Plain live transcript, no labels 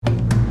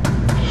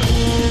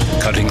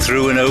cutting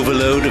through an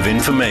overload of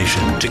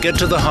information to get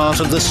to the heart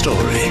of the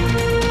story.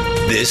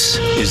 This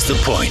is The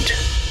Point.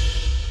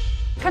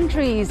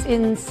 Countries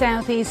in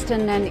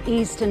Southeastern and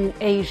Eastern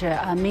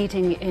Asia are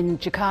meeting in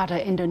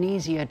Jakarta,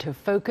 Indonesia to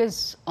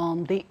focus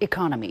on the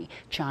economy.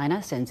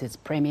 China sends its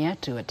premier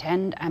to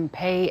attend and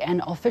pay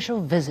an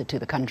official visit to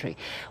the country.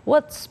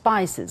 What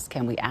spices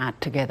can we add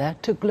together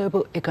to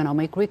global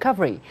economic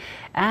recovery?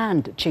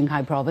 And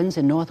Qinghai province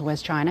in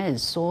northwest China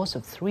is source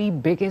of 3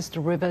 biggest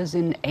rivers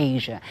in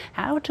Asia.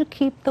 How to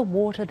keep the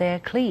water there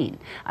clean?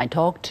 I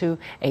talked to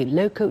a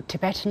local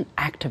Tibetan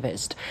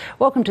activist.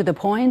 Welcome to The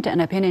Point,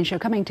 an opinion show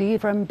coming to you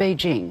from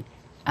Beijing.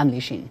 I'm Li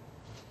Xin.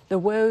 The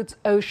world's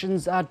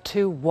oceans are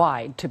too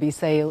wide to be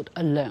sailed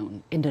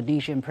alone.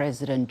 Indonesian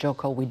President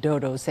Joko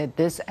Widodo said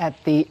this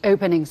at the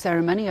opening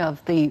ceremony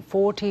of the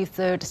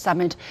 43rd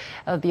Summit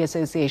of the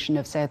Association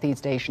of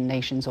Southeast Asian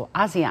Nations, or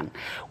ASEAN.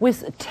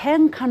 With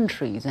 10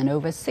 countries and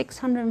over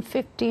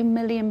 650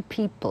 million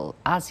people,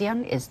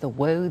 ASEAN is the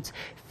world's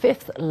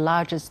 5th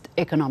largest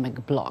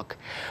economic bloc.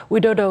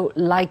 Widodo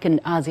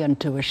likened ASEAN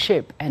to a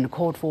ship and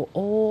called for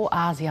all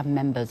ASEAN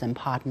members and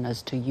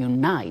partners to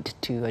unite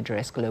to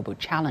address global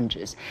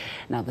challenges.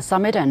 Now, the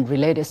summit and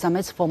related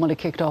summits formally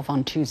kicked off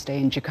on Tuesday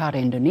in Jakarta,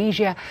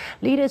 Indonesia.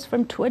 Leaders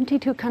from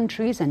 22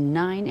 countries and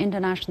 9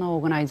 international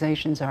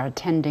organizations are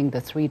attending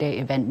the 3-day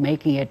event,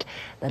 making it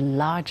the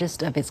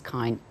largest of its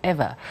kind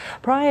ever.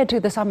 Prior to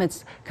the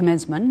summit's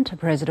commencement,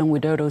 President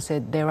Widodo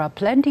said there are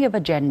plenty of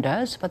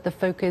agendas, but the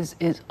focus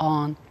is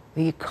on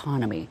the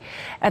economy.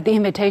 At the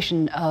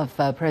invitation of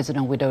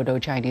President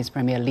Widodo, Chinese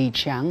Premier Li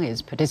Qiang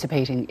is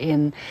participating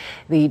in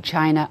the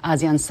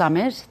China-ASEAN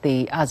Summit,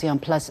 the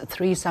ASEAN Plus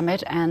 3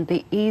 Summit, and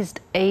the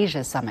East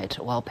Asia Summit,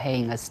 while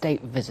paying a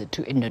state visit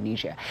to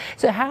Indonesia.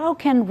 So how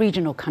can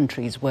regional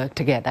countries work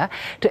together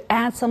to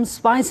add some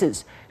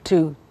spices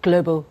to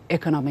global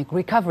economic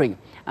recovery?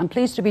 I'm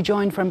pleased to be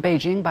joined from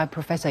Beijing by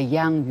Professor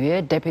Yang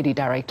Yue, Deputy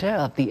Director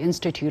of the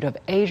Institute of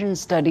Asian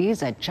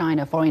Studies at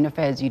China Foreign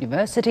Affairs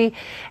University,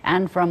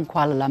 and from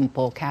Kuala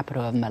Lumpur,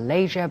 capital of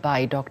Malaysia,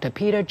 by Dr.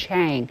 Peter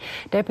Chang,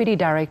 Deputy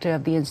Director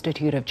of the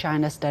Institute of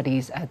China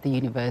Studies at the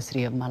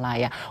University of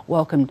Malaya.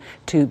 Welcome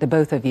to the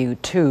both of you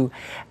to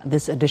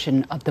this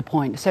edition of The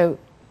Point. So,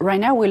 right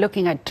now, we're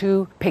looking at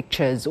 2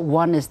 pictures.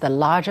 One is the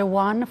larger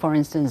one. For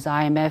instance,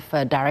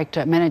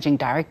 IMF managing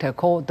director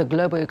called the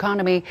global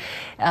economy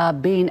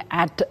being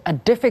at a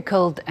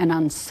difficult and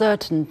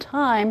uncertain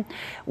time.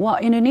 Well,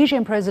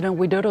 Indonesian President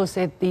Widodo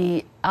said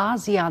the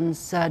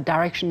ASEAN's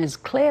direction is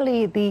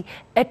clearly the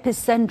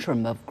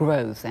epicentrum of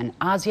growth, and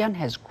ASEAN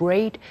has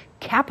great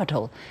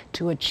capital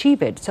to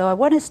achieve it. So I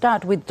want to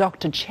start with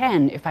Dr.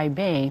 Chen, if I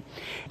may.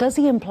 Does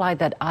he imply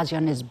that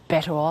ASEAN is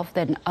better off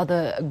than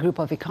other group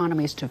of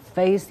economies to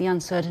face the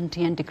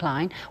uncertainty and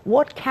decline?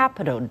 What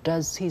capital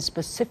does he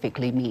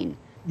specifically mean?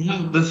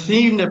 The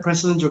theme that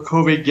President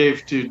Jokowi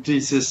gave to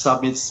this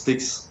summit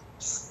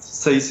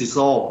says it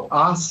all.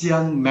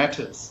 ASEAN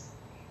matters.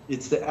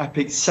 It's the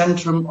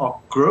epicentrum of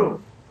growth.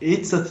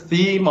 It's a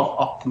theme of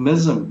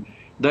optimism.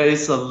 There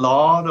is a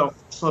lot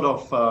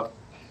of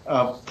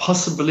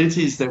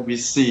possibilities that we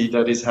see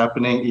that is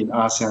happening in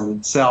ASEAN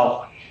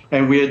itself.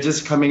 And we are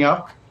just coming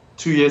up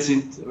 2 years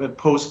in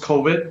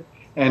post-COVID,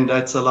 and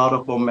that's a lot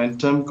of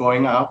momentum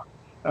going up,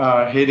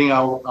 heading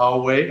our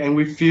way. And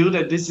we feel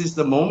that this is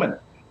the moment.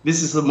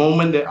 This is the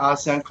moment that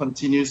ASEAN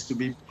continues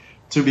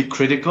to be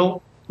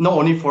critical, not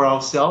only for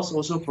ourselves,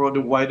 also for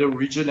the wider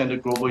region and the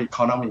global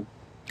economy.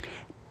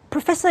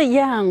 Professor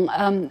Yang,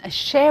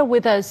 share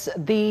with us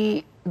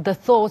the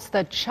thoughts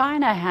that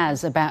China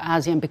has about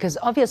ASEAN, because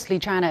obviously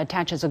China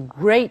attaches a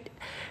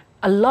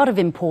lot of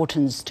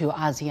importance to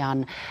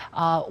ASEAN.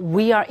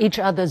 We are each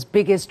other's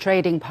biggest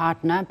trading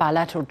partner.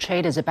 Bilateral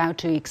trade is about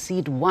to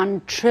exceed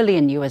 $1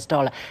 trillion.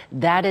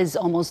 That is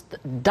almost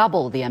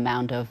double the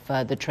amount of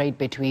the trade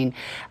between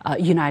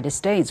United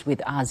States with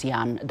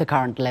ASEAN, the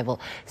current level.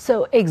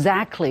 So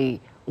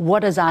exactly what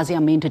does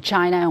ASEAN mean to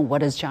China, and what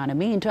does China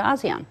mean to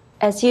ASEAN?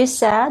 As you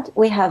said,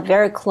 we have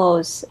very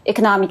close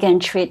economic and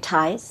trade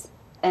ties.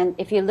 And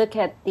if you look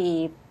at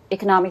the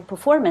economic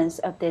performance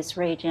of this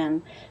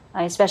region,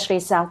 especially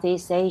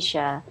Southeast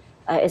Asia,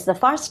 is the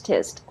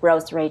fastest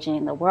growth region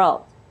in the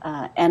world.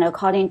 And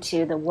according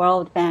to the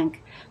World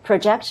Bank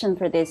projection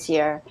for this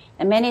year,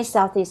 and many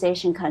Southeast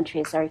Asian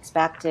countries are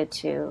expected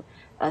to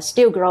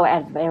still grow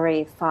at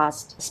very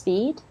fast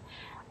speed.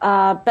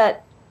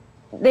 But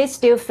they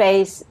still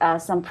face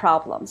some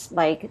problems,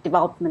 like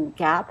development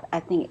gap.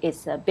 I think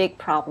it's a big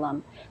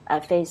problem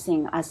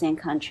facing ASEAN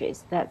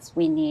countries. That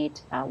we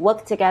need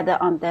work together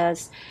on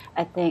this.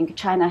 I think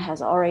China has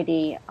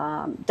already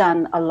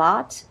done a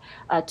lot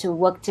to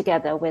work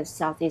together with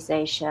Southeast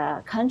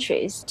Asia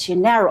countries to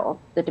narrow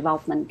the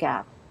development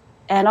gap.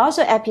 And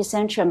also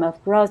epicentrum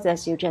of growth,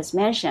 as you just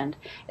mentioned,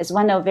 is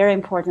one of very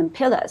important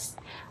pillars.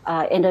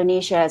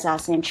 Indonesia, as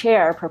ASEAN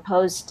chair,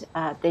 proposed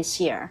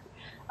this year.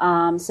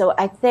 So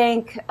I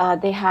think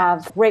they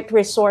have great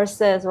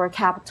resources or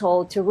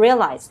capital to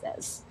realize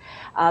this.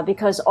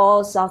 because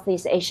all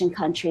Southeast Asian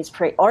countries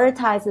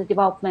prioritize the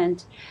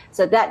development.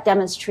 So that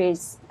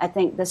demonstrates, I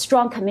think, the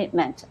strong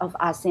commitment of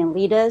ASEAN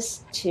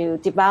leaders to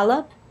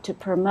develop, to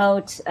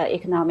promote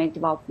economic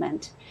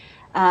development.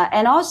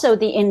 And also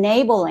the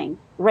enabling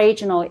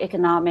regional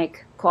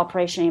economic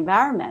cooperation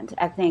environment,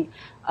 I think,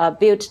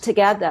 built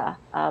together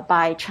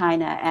by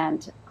China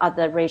and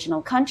other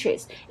regional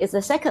countries is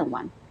the second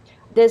one.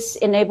 This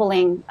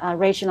enabling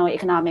regional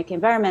economic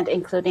environment,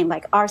 including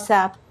like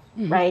RCEP,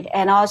 right,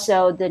 and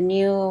also the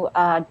new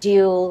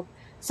dual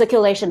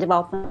circulation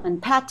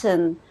development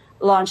pattern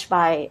launched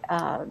by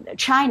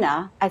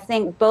China, I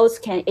think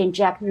both can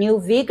inject new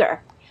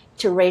vigor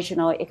to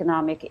regional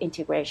economic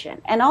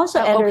integration and also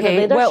enter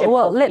the leadership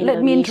of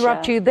let me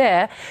interrupt Indonesia. you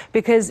there,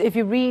 because if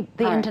you read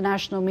the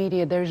international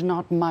media, there's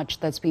not much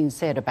that's been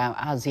said about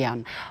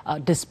ASEAN,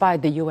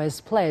 despite the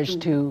U.S. pledge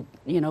to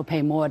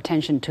pay more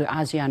attention to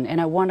ASEAN. And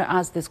I want to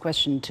ask this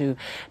question to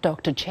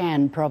Dr.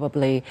 Chan,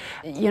 probably.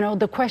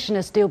 The question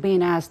is still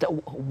being asked,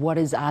 what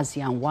is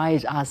ASEAN? Why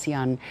is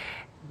ASEAN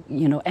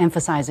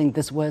emphasizing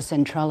this word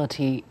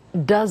centrality?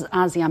 Does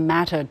ASEAN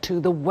matter to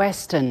the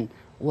Western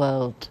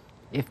world?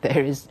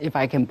 If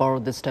I can borrow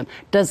this term,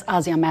 does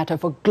ASEAN matter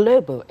for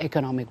global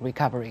economic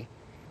recovery?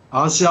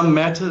 ASEAN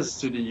matters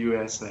to the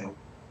USA.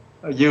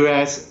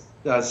 U.S.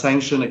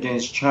 sanction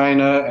against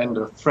China and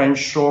the French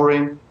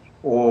shoring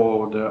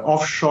or the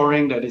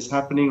offshoring that is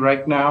happening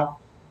right now.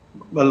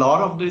 A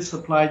lot of the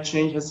supply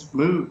chain has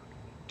moved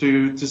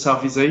to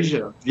Southeast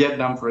Asia.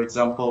 Vietnam, for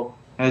example,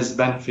 has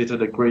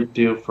benefited a great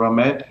deal from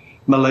it.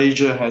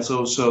 Malaysia has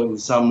also, in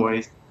some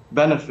ways,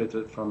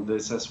 benefited from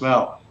this as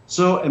well.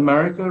 So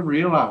America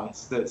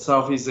realized that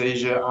Southeast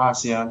Asia,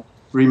 ASEAN,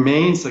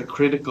 remains a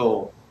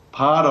critical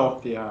part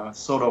of the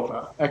sort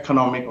of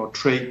economic or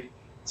trade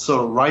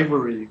sort of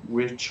rivalry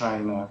with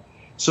China.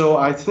 So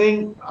I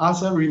think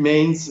ASEAN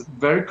remains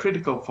very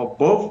critical for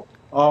both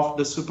of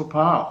the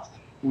superpowers.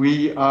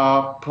 We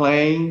are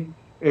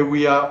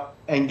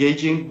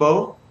engaging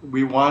both.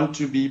 We want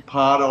to be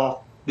part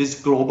of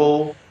this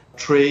global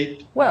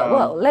trade.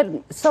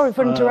 Sorry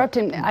for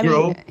interrupting.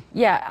 ASEAN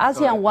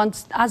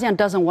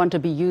doesn't want to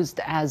be used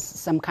as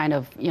some kind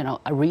of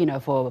arena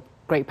for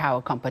great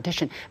power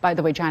competition. By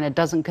the way, China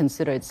doesn't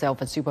consider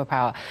itself a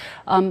superpower,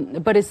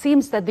 but it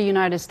seems that the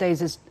United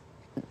States is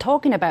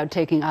talking about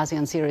taking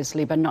ASEAN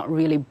seriously, but not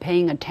really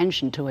paying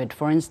attention to it.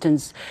 For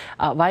instance,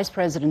 Vice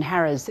President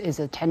Harris is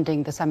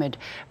attending the summit.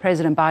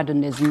 President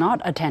Biden is not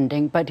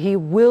attending, but he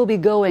will be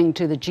going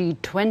to the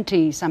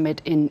G20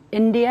 summit in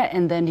India,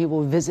 and then he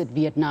will visit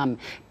Vietnam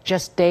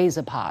just days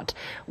apart.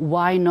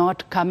 Why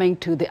not coming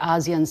to the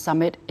ASEAN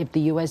summit if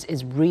the U.S.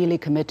 is really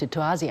committed to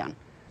ASEAN?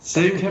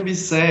 Same can be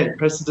said.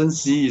 President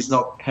Xi is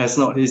not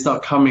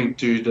coming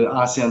to the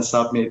ASEAN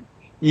summit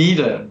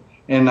either.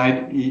 And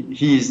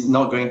he is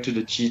not going to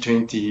the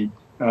G20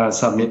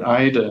 summit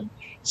either.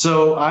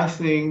 So I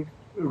think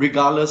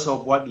regardless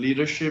of what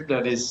leadership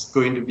that is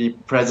going to be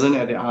present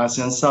at the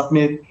ASEAN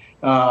summit,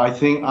 I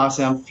think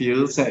ASEAN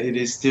feels that it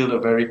is still a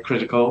very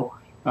critical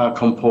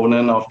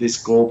component of this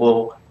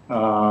global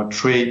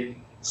trade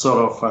sort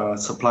of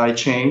supply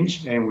chain,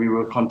 and we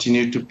will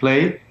continue to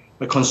play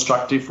a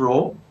constructive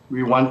role.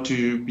 We want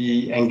to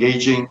be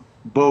engaging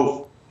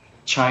both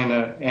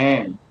China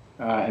and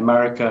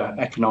America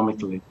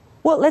economically.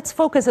 Well, let's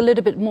focus a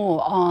little bit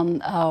more on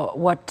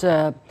what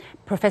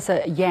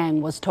Professor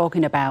Yang was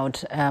talking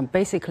about,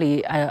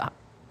 basically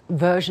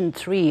version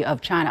 3 of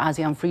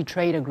China-ASEAN Free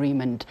Trade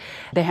Agreement.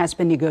 There has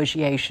been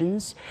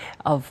negotiations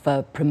of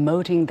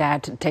promoting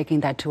that, taking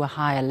that to a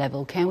higher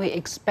level. Can we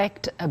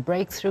expect a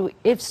breakthrough?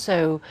 If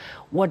so,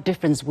 what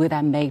difference will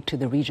that make to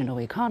the regional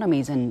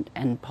economies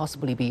and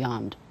possibly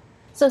beyond?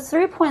 So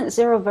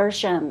 3.0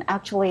 version,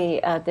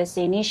 actually, this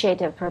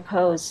initiative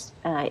proposed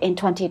in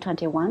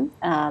 2021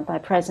 by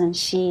President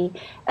Xi,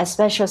 a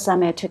special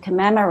summit to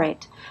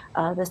commemorate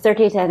the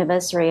 30th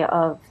anniversary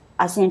of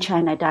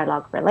ASEAN-China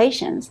dialogue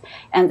relations.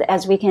 And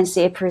as we can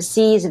see, it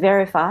proceeds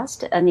very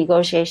fast.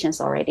 Negotiations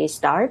already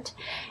start.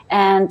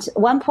 And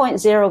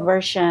 1.0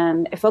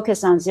 version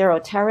focused on zero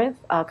tariff,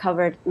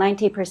 covered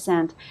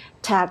 90%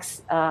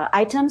 tax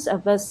items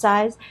of both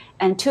sides,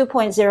 and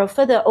 2.0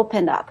 further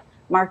opened up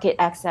market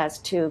access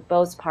to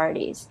both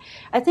parties.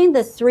 I think the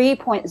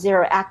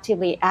 3.0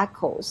 actively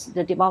echoes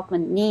the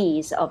development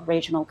needs of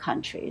regional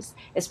countries,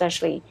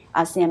 especially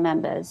ASEAN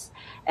members,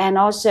 and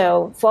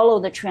also follow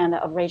the trend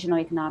of regional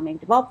economic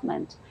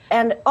development.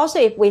 And also,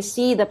 if we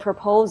see the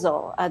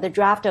proposal, the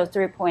draft of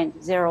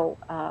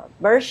 3.0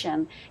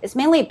 version, is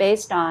mainly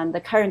based on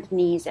the current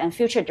needs and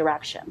future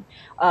direction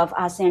of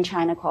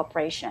ASEAN-China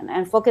cooperation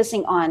and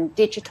focusing on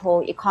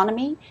digital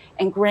economy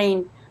and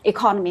green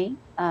economy,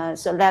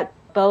 so that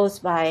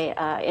both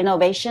by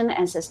innovation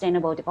and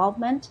sustainable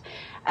development.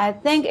 I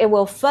think it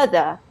will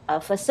further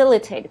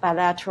facilitate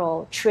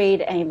bilateral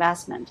trade and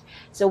investment.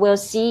 So we'll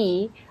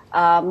see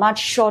a much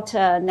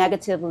shorter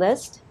negative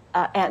list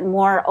and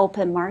more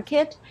open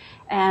market.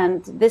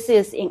 And this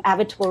is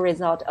inevitable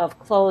result of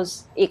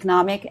close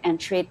economic and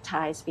trade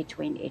ties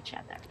between each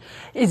other.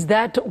 Is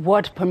that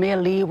what Premier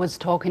Li was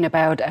talking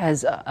about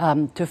as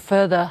to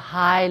further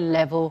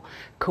high-level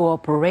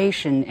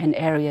cooperation in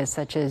areas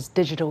such as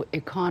digital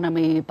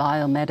economy,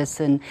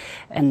 biomedicine,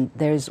 and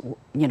there's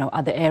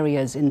other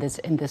areas in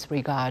this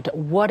regard?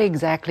 What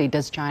exactly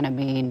does China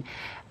mean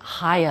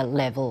higher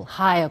level,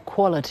 higher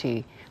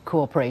quality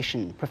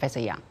cooperation,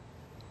 Professor Yang?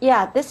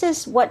 Yeah, this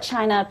is what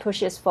China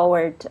pushes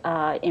forward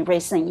in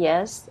recent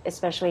years,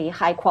 especially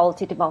high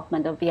quality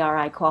development of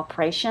BRI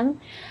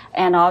cooperation,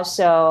 and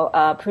also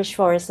push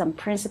for some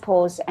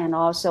principles and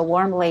also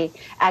warmly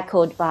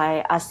echoed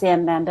by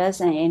ASEAN members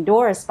and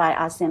endorsed by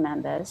ASEAN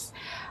members.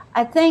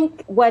 I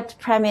think what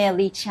Premier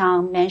Li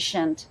Qiang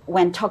mentioned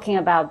when talking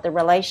about the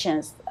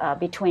relations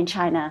between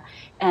China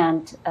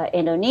and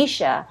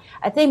Indonesia,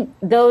 I think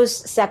those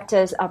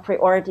sectors are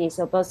priorities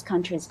of both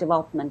countries'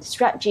 development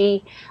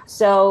strategy.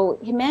 So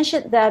he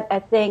mentioned that, I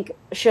think,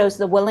 shows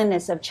the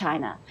willingness of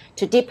China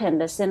to deepen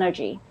the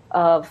synergy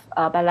of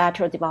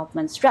bilateral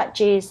development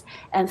strategies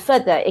and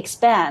further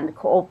expand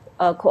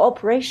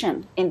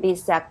cooperation in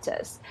these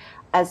sectors.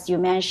 As you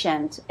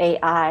mentioned,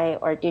 AI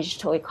or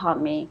digital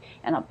economy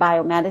and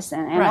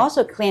biomedicine, and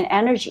also clean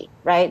energy,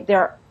 right? There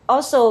are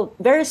also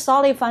very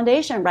solid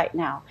foundation right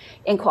now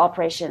in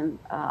cooperation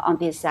on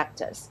these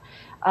sectors.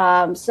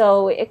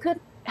 So it could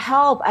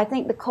help, I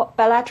think the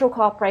bilateral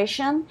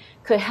cooperation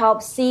could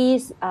help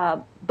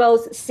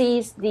both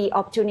seize the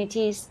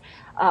opportunities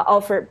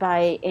offered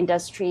by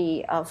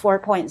Industry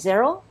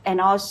 4.0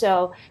 and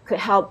also could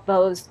help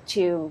both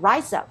to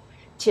rise up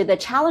to the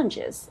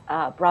challenges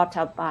brought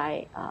up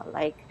by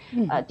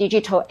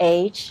digital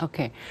age.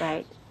 Okay.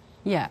 Right.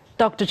 Yeah.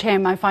 Dr.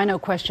 Chen, my final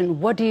question.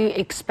 What do you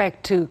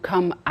expect to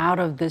come out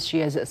of this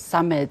year's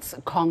summits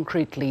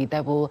concretely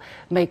that will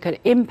make an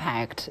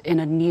impact in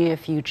the near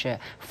future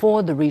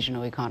for the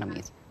regional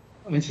economies?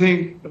 I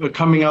think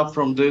coming up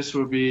from this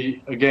will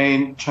be,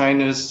 again,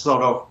 China's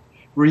sort of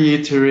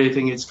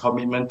reiterating its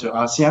commitment to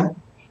ASEAN,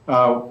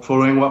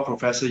 following what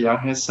Professor Yang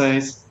has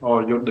said,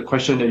 or the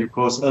question that you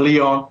posed early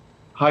on.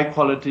 High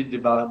quality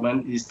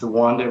development is the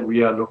one that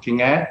we are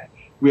looking at.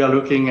 We are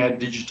looking at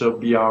digital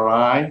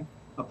BRI,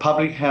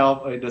 public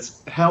health.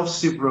 The health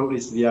civil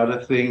is the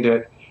other thing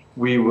that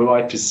we would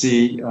like to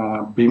see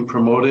being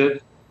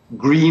promoted.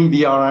 Green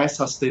BRI,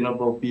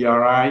 sustainable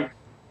BRI,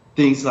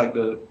 things like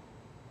the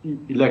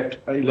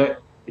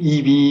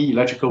EV,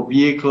 electrical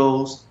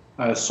vehicles,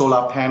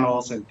 solar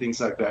panels, and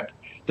things like that.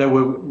 That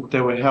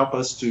will help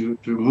us to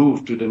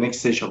move to the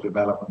next stage of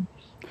development.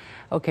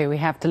 Okay, we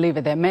have to leave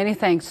it there. Many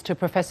thanks to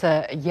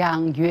Professor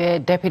Yang Yue,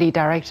 Deputy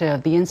Director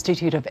of the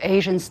Institute of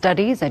Asian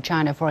Studies at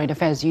China Foreign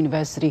Affairs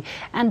University,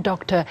 and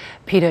Dr.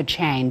 Peter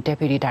Chang,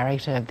 Deputy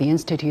Director of the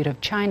Institute of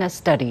China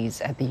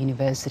Studies at the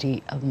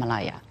University of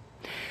Malaya.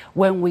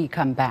 When we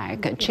come back,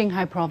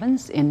 Qinghai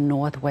Province in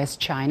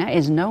northwest China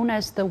is known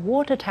as the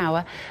water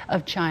tower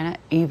of China,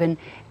 even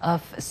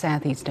of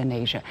Southeastern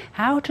Asia.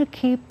 How to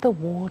keep the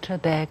water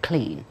there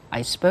clean?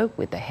 I spoke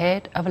with the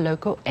head of a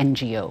local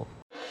NGO.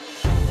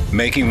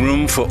 Making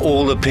room for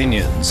all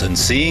opinions and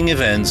seeing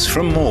events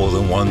from more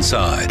than one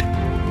side.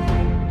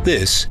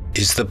 This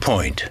is The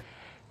Point.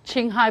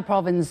 Qinghai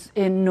Province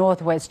in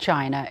northwest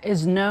China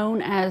is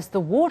known as the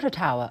water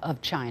tower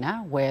of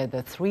China, where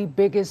the three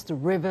biggest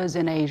rivers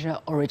in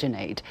Asia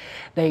originate.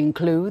 They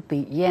include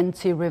the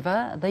Yangtze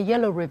River, the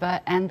Yellow River,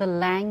 and the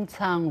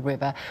Langtang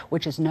River,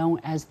 which is known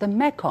as the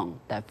Mekong,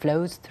 that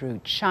flows through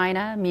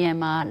China,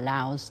 Myanmar,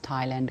 Laos,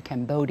 Thailand,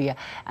 Cambodia,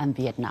 and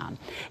Vietnam.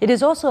 It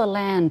is also a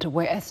land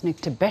where ethnic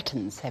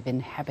Tibetans have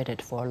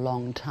inhabited for a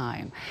long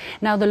time.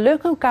 Now, the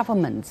local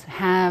governments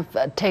have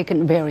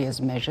taken various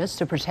measures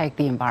to protect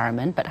the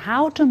environment, but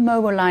how to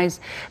mobilize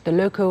the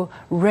local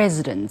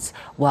residents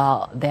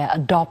while they're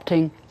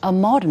adopting a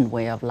modern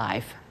way of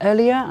life.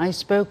 Earlier, I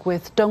spoke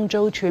with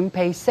Dongzhou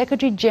Chunpei,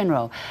 Secretary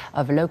General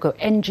of a local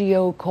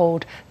NGO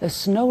called the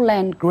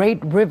Snowland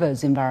Great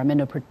Rivers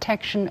Environmental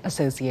Protection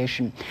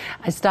Association.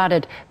 I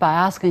started by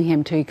asking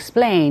him to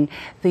explain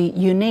the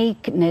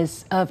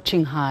uniqueness of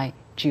Qinghai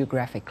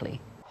geographically.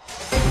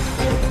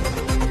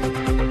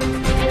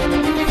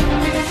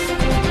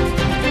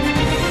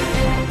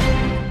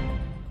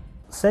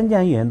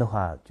 Sanjiangyuan,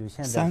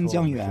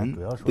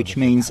 which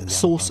means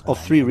source of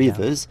three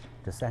rivers,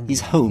 is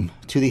home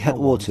to the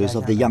headwaters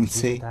of the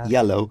Yangtze,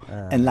 Yellow,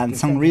 and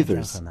Langtang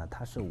rivers.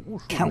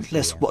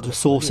 Countless water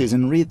sources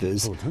and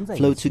rivers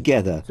flow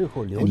together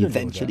and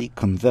eventually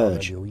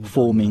converge,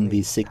 forming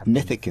these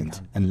significant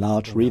and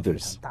large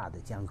rivers.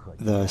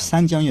 The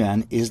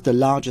Sanjiangyuan is the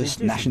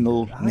largest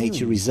national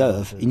nature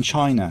reserve in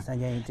China,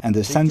 and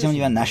the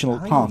Sanjiangyuan National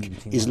Park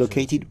is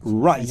located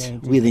right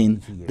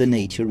within the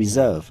nature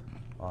reserve.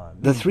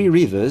 The three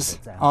rivers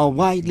are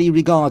widely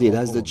regarded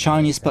as the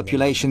Chinese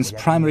population's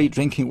primary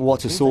drinking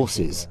water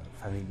sources.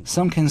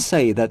 Some can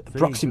say that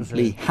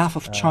approximately half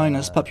of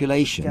China's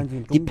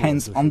population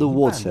depends on the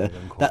water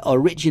that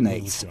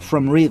originates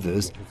from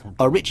rivers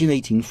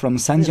originating from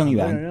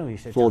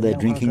Sanjiangyuan for their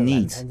drinking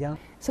needs.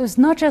 So it's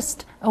not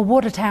just a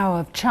water tower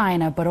of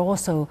China, but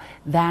also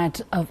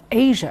that of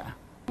Asia.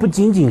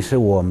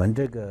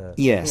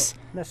 Yes,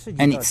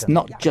 and it's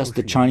not just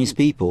the Chinese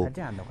people.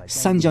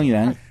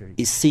 Sanjiangyuan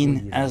is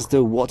seen as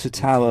the water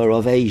tower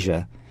of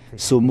Asia,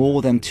 so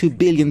more than 2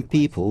 billion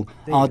people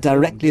are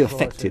directly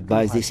affected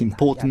by this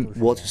important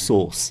water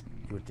source.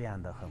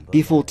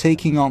 Before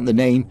taking on the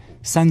name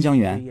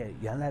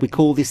Sanjiangyuan, we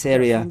call this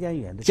area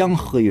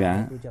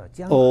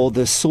Jiangheyuan, or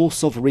the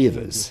source of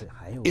rivers.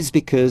 It's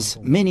because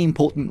many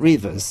important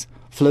rivers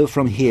flow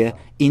from here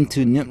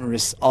into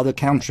numerous other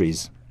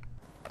countries.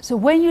 So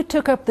when you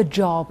took up the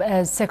job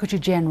as Secretary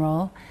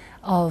General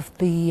of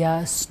the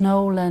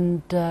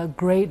Snowland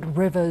Great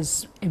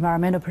Rivers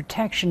Environmental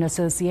Protection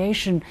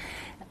Association,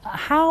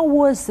 how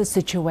was the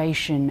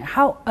situation?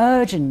 How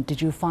urgent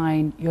did you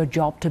find your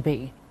job to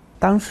be?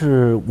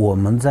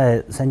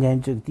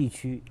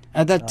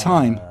 At that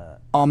time,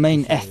 our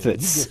main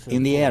efforts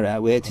in the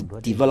area were to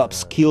develop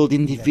skilled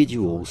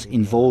individuals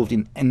involved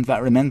in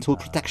environmental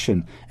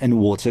protection and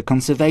water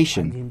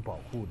conservation.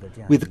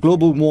 With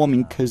global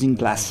warming causing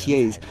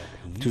glaciers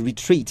to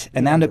retreat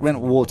and underground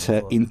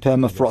water in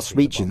permafrost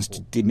regions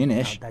to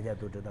diminish,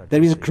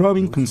 there is a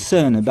growing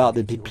concern about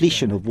the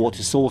depletion of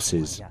water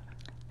sources.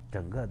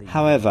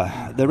 However,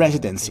 the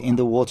residents in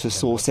the water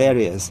source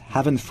areas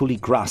haven't fully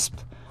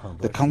grasped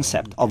the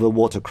concept of a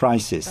water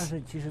crisis.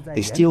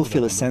 They still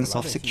feel a sense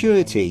of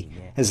security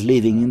as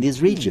living in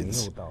these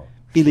regions,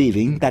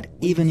 believing that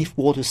even if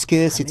water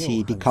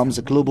scarcity becomes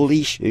a global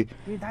issue,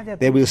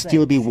 there will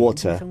still be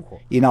water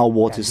in our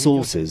water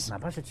sources.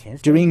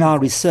 During our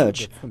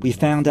research, we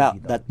found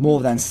out that more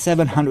than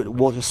 700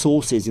 water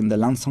sources in the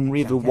Lancang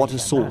River water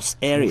source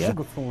area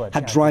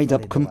had dried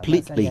up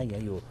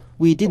completely.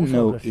 We didn't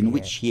know in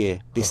which year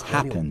this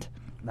happened.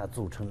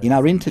 In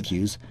our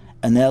interviews,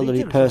 an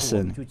elderly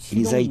person in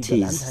his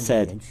 80s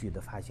said,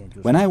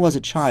 "When I was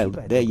a child,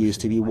 there used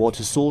to be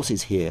water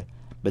sources here,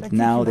 but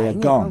now they are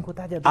gone."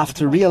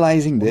 After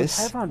realizing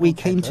this, we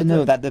came to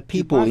know that the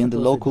people in the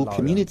local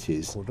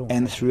communities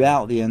and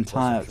throughout the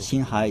entire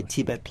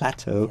Qinghai-Tibet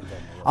Plateau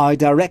are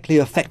directly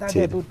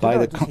affected by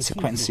the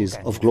consequences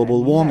of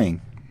global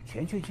warming.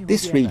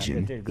 This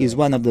region is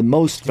one of the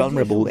most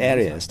vulnerable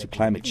areas to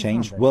climate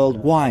change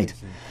worldwide.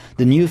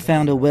 The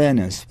newfound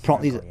awareness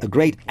prompted a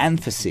great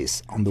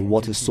emphasis on the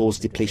water source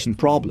depletion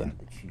problem.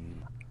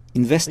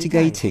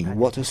 Investigating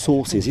water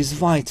sources is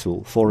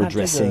vital for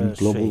addressing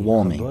global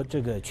warming.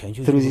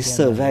 Through these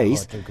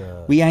surveys,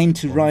 we aim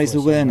to raise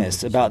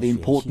awareness about the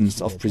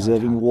importance of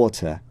preserving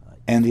water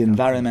and the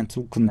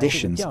environmental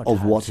conditions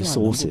of water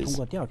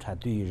sources.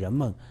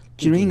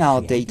 During our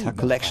data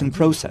collection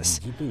process,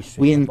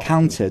 we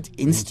encountered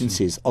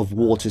instances of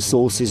water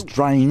sources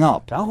drying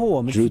up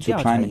due to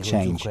climate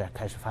change.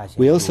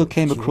 We also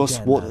came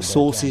across water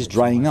sources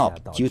drying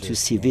up due to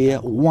severe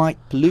white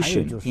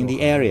pollution in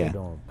the area.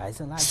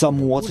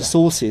 Some water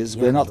sources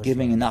were not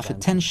given enough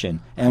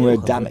attention and were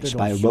damaged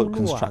by road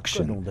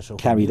construction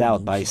carried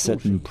out by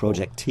certain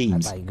project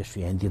teams.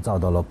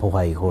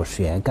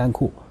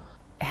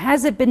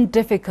 Has it been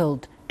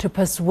difficult to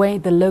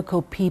persuade the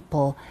local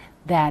people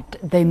that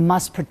they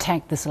must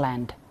protect this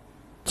land?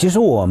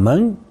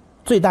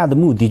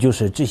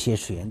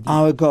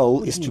 Our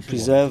goal is to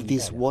preserve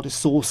these water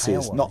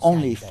sources not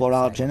only for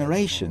our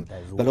generation,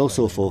 but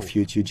also for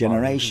future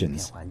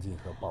generations.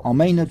 Our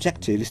main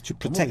objective is to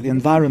protect the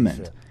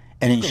environment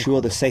and ensure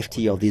the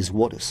safety of these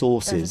water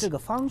sources.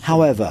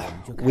 However,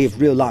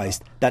 we've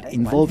realized that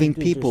involving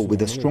people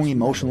with a strong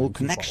emotional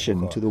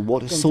connection to the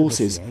water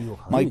sources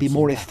might be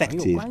more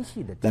effective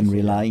than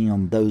relying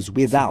on those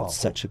without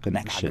such a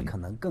connection.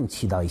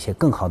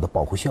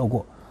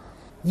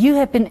 You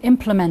have been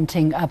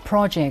implementing a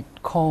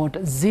project called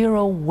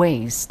Zero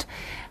Waste,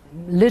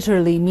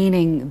 literally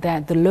meaning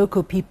that the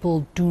local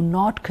people do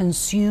not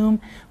consume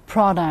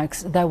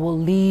products that will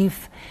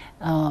leave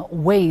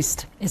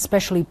waste,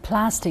 especially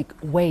plastic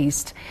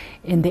waste,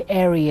 in the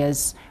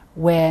areas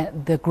where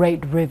the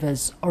great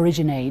rivers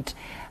originate.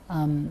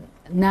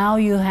 Now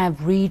you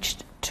have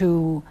reached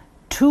to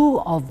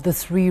 2 of the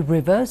 3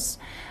 rivers,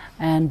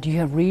 and you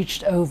have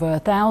reached over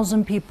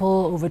 1,000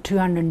 people, over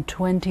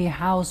 220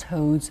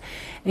 households.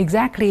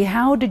 Exactly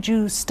how did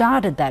you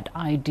started that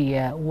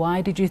idea?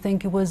 Why did you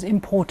think it was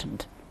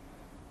important?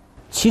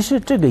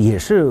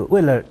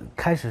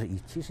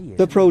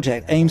 The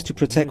project aims to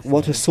protect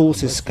water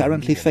sources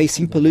currently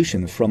facing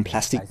pollution from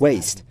plastic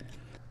waste.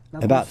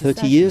 About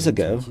 30 years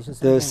ago,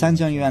 the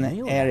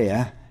Sanjiangyuan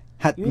area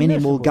had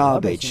minimal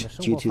garbage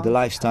due to the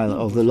lifestyle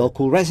of the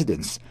local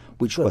residents,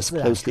 which was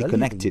closely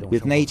connected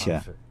with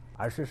nature.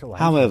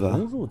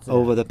 However,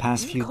 over the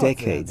past few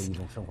decades,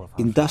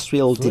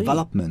 industrial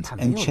development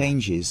and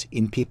changes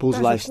in people's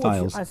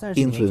lifestyles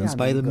influenced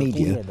by the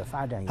media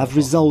have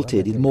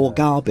resulted in more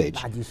garbage,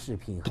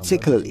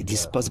 particularly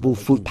disposable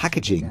food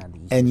packaging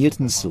and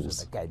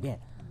utensils.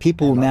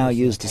 People now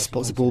use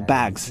disposable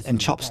bags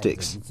and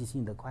chopsticks,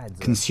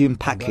 consume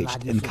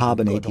packaged and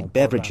carbonated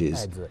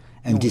beverages,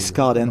 and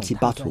discard empty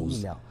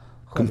bottles,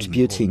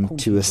 contributing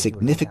to a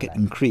significant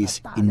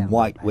increase in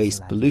white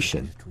waste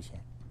pollution.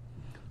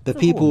 The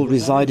people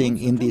residing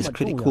in these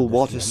critical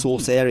water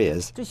source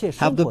areas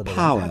have the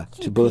power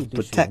to both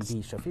protect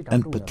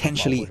and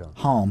potentially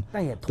harm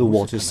the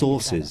water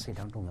sources.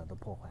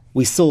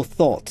 We so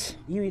thought,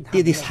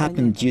 did this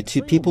happen due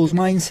to people's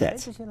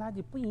mindset?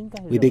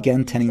 We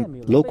began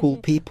telling local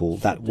people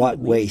that white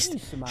waste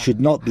should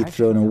not be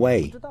thrown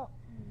away.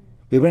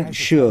 We weren't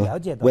sure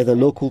whether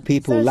local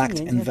people lacked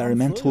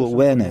environmental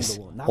awareness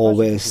or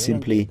were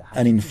simply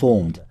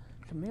uninformed.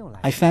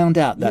 I found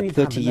out that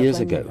 30 years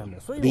ago,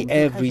 the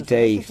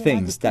everyday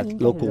things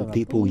that local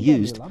people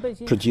used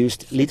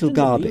produced little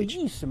garbage,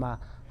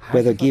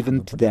 whether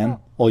given to them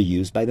or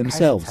used by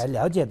themselves.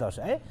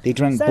 They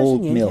drank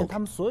boiled milk,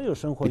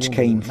 which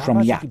came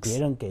from yaks.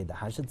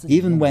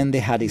 Even when they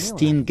had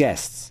esteemed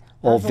guests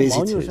or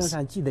visitors,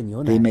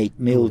 they made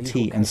milk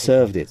tea and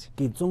served it.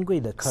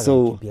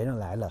 So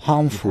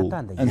harmful,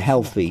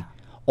 unhealthy,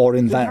 or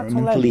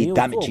environmentally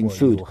damaging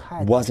food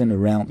wasn't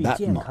around that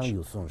much.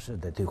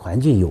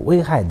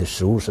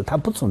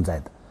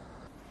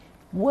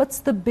 What's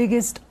the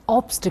biggest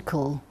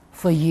obstacle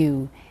for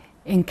you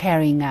in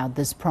carrying out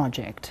this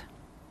project?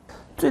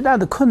 最大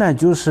的困难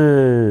就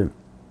是，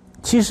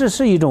其实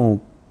是一种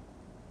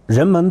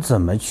人们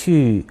怎么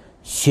去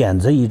选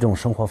择一种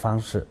生活方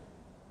式，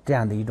这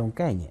样的一种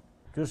概念。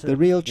 The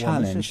real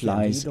challenge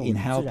lies in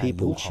how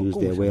people choose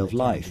their way of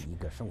life.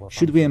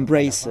 Should we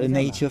embrace a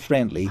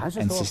nature-friendly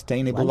and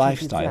sustainable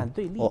lifestyle,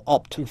 or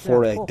opt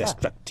for a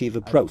destructive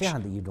approach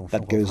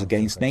that goes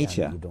against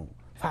nature?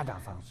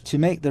 To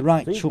make the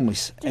right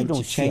choice and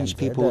to change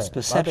people's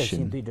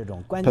perception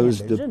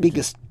pose the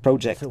biggest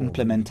project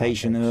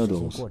implementation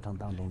hurdles.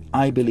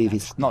 I believe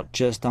it's not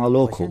just our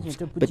locals,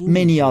 but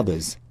many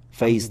others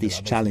face this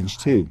challenge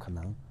too.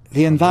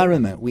 The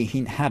environment we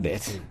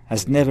inhabit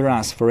has never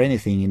asked for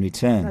anything in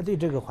return.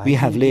 We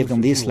have lived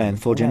on this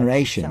land for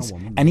generations,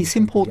 and it's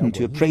important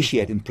to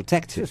appreciate and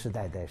protect it.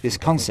 This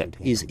concept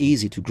is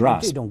easy to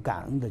grasp.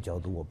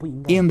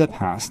 In the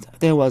past,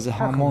 there was a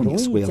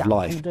harmonious way of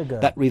life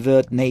that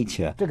revered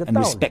nature and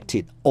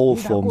respected all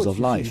forms of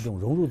life.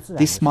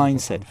 This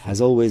mindset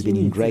has always been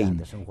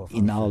ingrained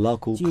in our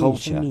local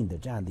culture.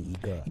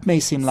 It may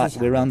seem like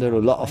we're under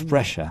a lot of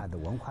pressure,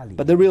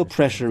 but the real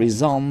pressure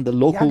is on the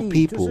local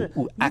people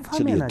who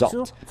actually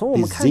adopt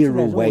these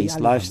zero-waste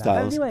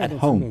lifestyles at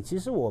home.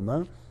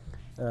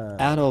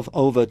 Out of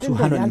over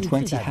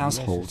 220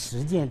 households,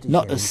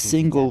 not a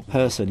single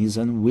person is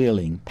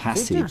unwilling,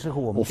 passive,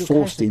 or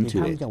forced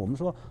into it.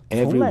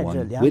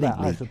 Everyone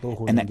willingly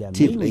and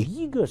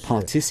actively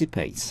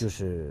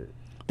participates.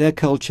 Their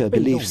culture,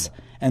 beliefs,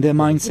 and their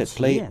mindset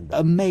play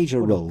a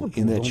major role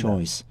in their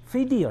choice.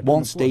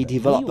 Once they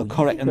develop a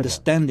correct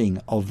understanding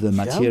of the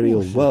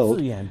material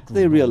world,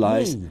 they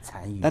realize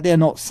that they are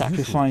not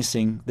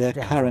sacrificing their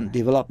current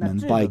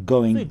development by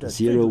going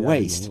zero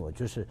waste.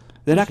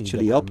 They're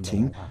actually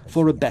opting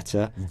for a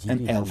better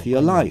and healthier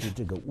life.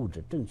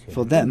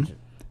 For them,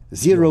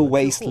 zero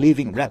waste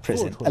living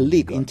represents a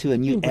leap into a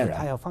new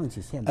era,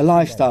 a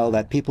lifestyle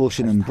that people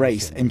should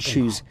embrace and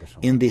choose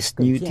in this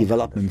new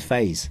development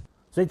phase.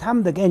 所以他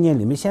们的概念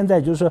里面，现在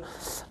就是说，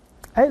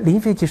哎，零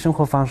废弃生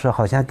活方式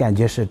好像感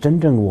觉是真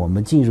正我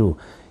们进入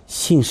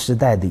新时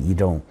代的一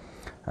种，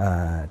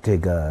这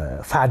个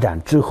发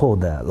展之后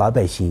的老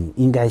百姓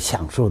应该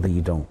享受的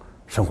一种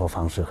生活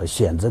方式和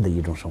选择的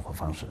一种生活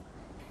方式。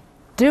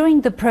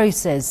During the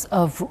process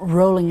of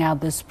rolling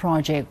out this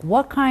project,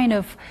 what kind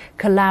of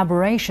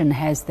collaboration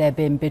has there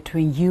been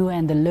between you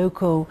and the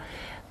local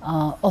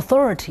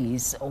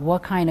authorities?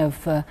 What kind of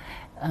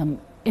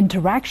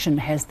interaction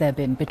has there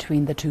been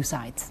between the two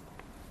sides?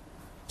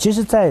 其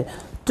实在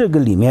这个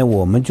里面，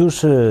我们就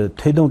是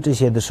推动这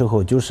些的时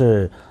候，就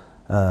是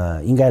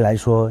应该来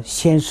说，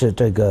先是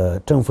这个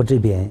政府这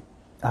边，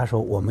他说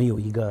我们有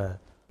一个。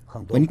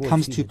 When it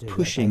comes to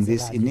pushing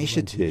these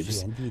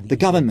initiatives, the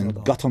government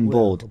got on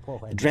board,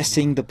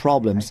 addressing the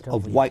problems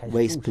of white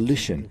waste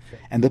pollution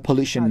and the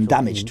pollution and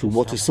damage to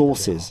water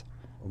sources.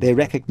 They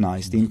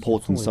recognized the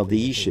importance of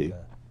the issue.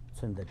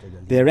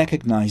 They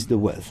recognized the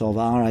worth of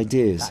our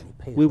ideas.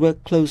 We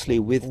worked closely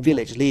with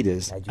village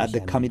leaders at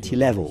the committee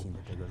level.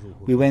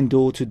 We went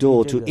door to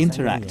door to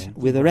interact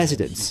with the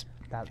residents.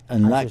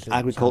 Unlike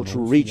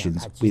agricultural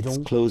regions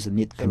with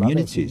close-knit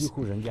communities,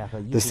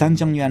 the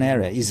Sanjiangyuan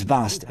area is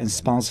vast and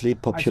sparsely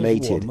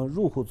populated.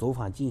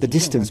 The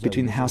distance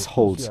between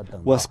households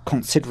was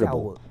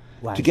considerable.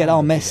 To get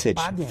our message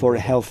for a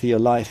healthier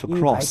life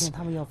across,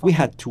 we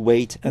had to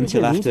wait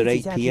until after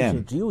 8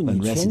 p.m.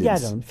 when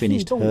residents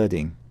finished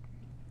herding.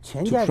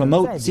 To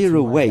promote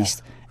zero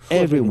waste,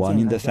 everyone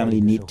in the family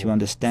needs to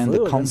understand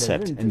the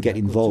concept and get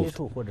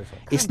involved.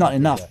 It's not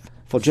enough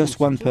for just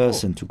one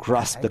person to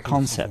grasp the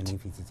concept.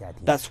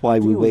 That's why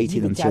we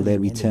waited until they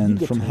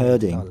returned from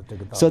herding,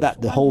 so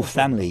that the whole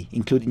family,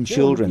 including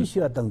children,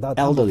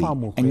 elderly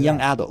and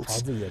young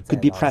adults, could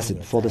be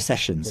present for the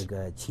sessions.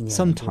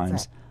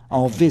 Sometimes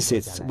our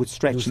visits would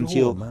stretch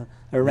until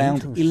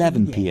around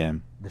 11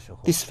 p.m.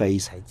 This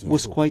phase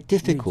was quite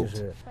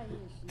difficult.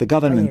 The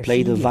government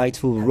played a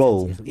vital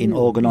role in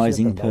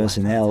organizing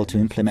personnel to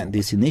implement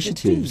these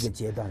initiatives.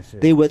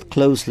 They worked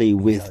closely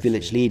with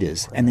village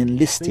leaders and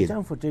enlisted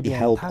the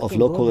help of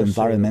local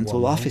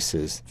environmental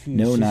officers,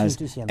 known as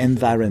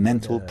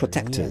environmental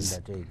protectors.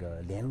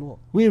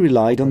 We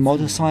relied on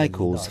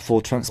motorcycles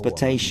for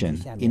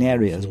transportation in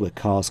areas where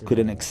cars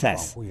couldn't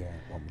access.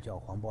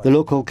 The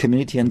local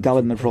community and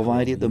government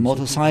provided the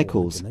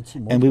motorcycles,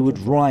 and we would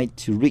ride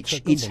to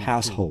reach each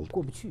household.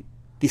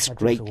 This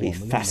greatly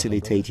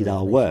facilitated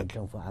our work.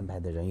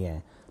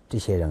 这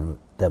些人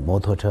的摩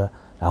托车，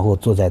然后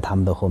坐在他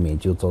们的后面，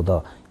就走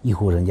到一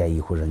户人家一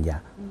户人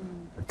家。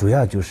主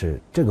要就是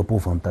这个部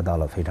分得到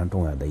了非常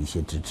重要的一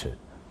些支持。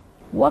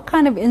What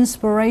kind of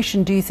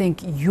inspiration do you think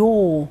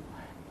your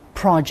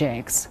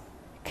projects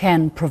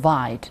can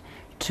provide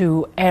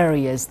to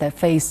areas that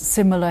face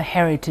similar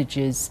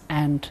heritages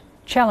and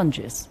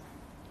challenges?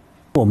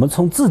 我们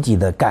从自己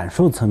的感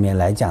受层面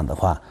来讲的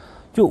话，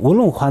就无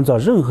论换到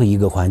任何一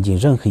个环境、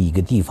任何一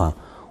个地方，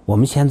我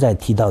们现在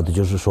提到的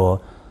就是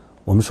说，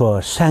我们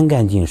说山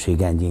干净、水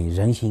干净、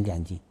人心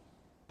干净。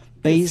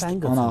Based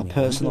on our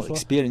personal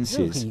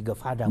experiences,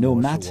 no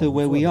matter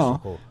where we are,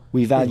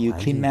 we value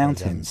clean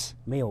mountains,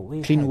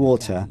 clean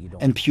water,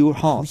 and pure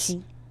hearts.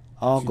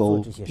 Our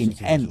goal in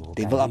any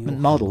development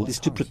model is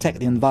to protect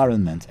the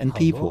environment and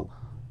people.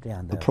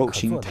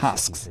 Approaching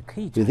tasks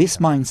with this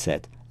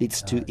mindset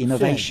leads to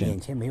innovation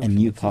and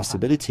new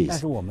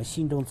possibilities.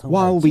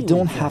 While we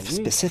don't have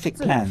specific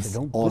plans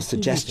or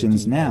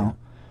suggestions now,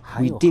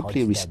 we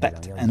deeply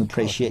respect and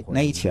appreciate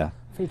nature,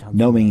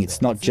 knowing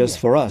it's not just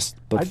for us,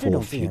 but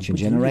for future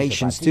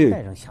generations too.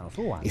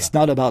 It's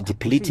not about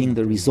depleting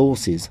the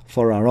resources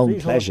for our own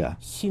pleasure.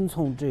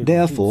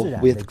 Therefore,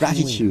 with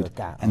gratitude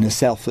and a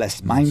selfless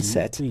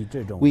mindset,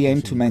 we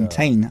aim to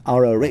maintain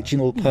our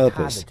original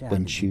purpose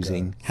when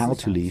choosing how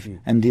to live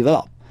and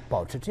develop.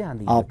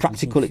 Our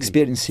practical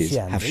experiences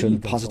have shown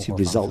positive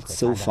results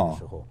so far.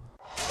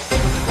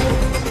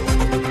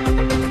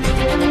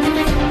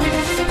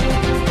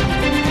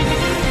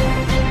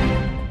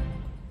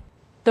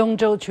 Dong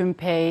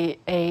Chunpei,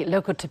 a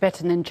local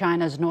Tibetan in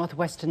China's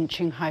northwestern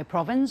Qinghai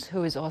province,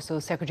 who is also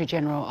Secretary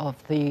General of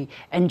the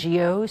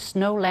NGO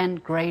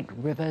Snowland Great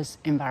Rivers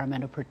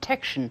Environmental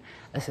Protection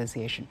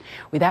Association.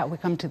 With that, we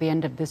come to the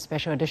end of this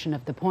special edition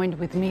of The Point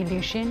with me, Liu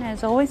Xin.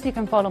 As always, you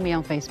can follow me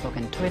on Facebook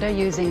and Twitter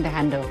using the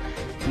handle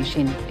Liu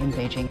Xin in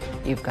Beijing.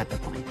 You've got the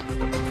point.